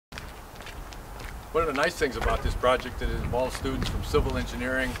One of the nice things about this project is it involves students from civil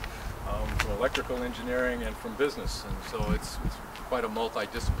engineering, from electrical engineering, and from business, and so it's quite a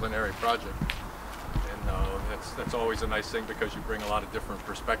multidisciplinary project. And that's always a nice thing because you bring a lot of different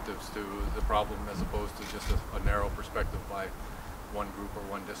perspectives to the problem as opposed to just a narrow perspective by one group or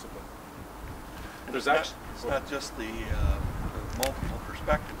one discipline. It's not just the multiple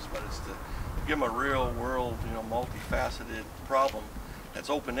perspectives, but it's to give them a real world, multifaceted problem that's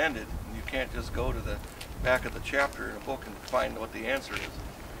open-ended, and you can't just go to the back of the chapter in a book and find what the answer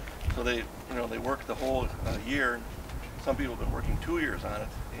is. So they work the whole year. Some people have been working 2 years on it,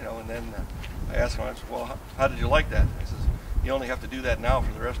 and then I asked them, I said, well, how did you like that? I says, you only have to do that now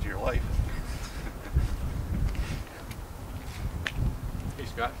for the rest of your life. Hey,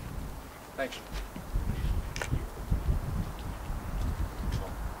 Scott. Thanks.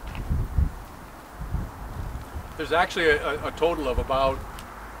 There's actually a total of about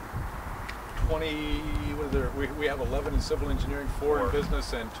 20, we have 11 in civil engineering, 4 in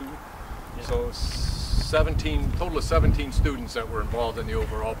business, and 2. Yeah. So 17, total of 17 students that were involved in the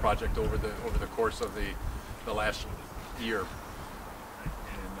overall project over the course of the last year.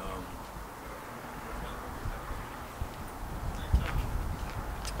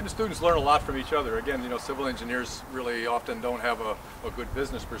 And the students learn a lot from each other. Again, civil engineers really often don't have a good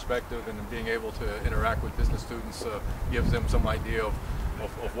business perspective, and being able to interact with business students gives them some idea of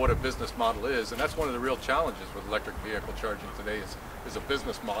what a business model is. And that's one of the real challenges with electric vehicle charging today is a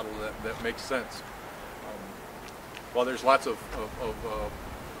business model that makes sense. While there's lots of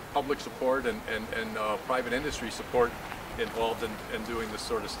public support and private industry support involved in doing this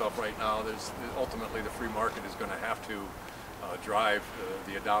sort of stuff right now, ultimately the free market is going to have to drive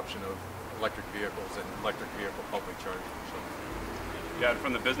the adoption of electric vehicles and electric vehicle public charging. So. Yeah, and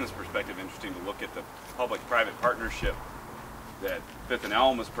from the business perspective, interesting to look at the public-private partnership that Fifth and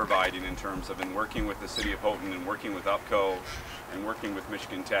Elm is providing in terms of working with the City of Houghton and working with UPCO and working with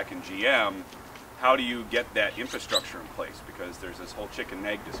Michigan Tech and GM. How do you get that infrastructure in place? Because there's this whole chicken and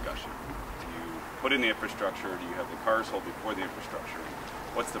egg discussion. Do you put in the infrastructure? Do you have the cars sold before the infrastructure?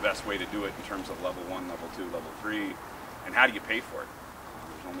 What's the best way to do it in terms of level 1, level 2, level 3? And how do you pay for it?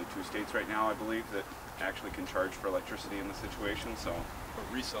 There's only 2 states right now, I believe, that actually can charge for electricity in this situation. So, or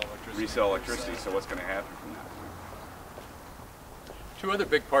resell electricity. Resell electricity. So what's going to happen from that? 2 other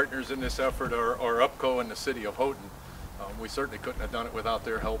big partners in this effort are UPCO and the City of Houghton. We certainly couldn't have done it without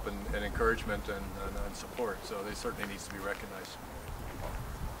their help and encouragement and support. So they certainly needs to be recognized.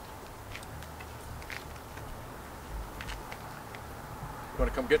 You want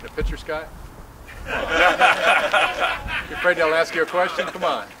to come get in the picture, Scott? You afraid they'll ask you a question? Come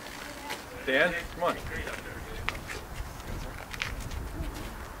on. Dan, come on.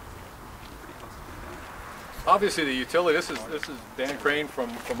 Obviously the utility, this is Dan Crane from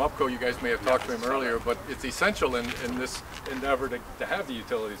UPCO. You guys may have talked to him earlier, but it's essential in this endeavor to have the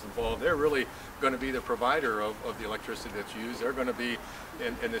utilities involved. They're really going to be the provider of the electricity that's used. They're going to be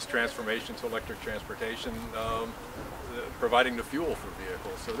in this transformation to electric transportation, providing the fuel for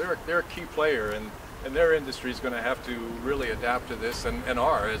vehicles. So they're a key player, and their industry is going to have to really adapt to this, and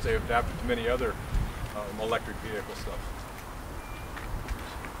are, as they've adapted to many other electric vehicle stuff.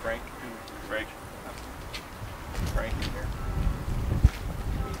 Frank. Frank in here.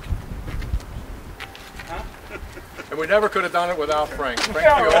 Huh? And we never could have done it without Frank. Frank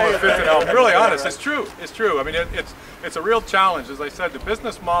Fiala, Fifth and Elm. Really honest, it's true. It's true. I mean, it's a real challenge. As I said, the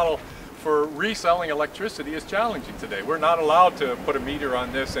business model for reselling electricity is challenging today. We're not allowed to put a meter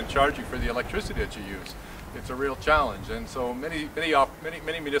on this and charge you for the electricity that you use. It's a real challenge, and so many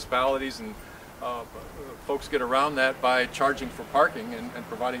municipalities and folks get around that by charging for parking and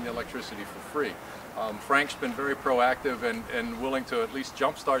providing the electricity for free. Frank's been very proactive and willing to at least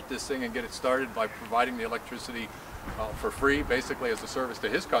jumpstart this thing and get it started by providing the electricity for free, basically as a service to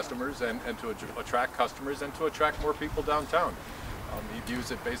his customers and to attract customers and to attract more people downtown. He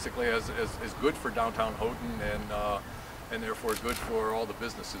views it basically as good for downtown Houghton and therefore good for all the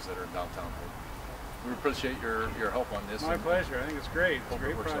businesses that are in downtown Houghton. We appreciate your help on this. My pleasure. I think it's great. It's a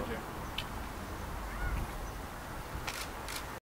great project.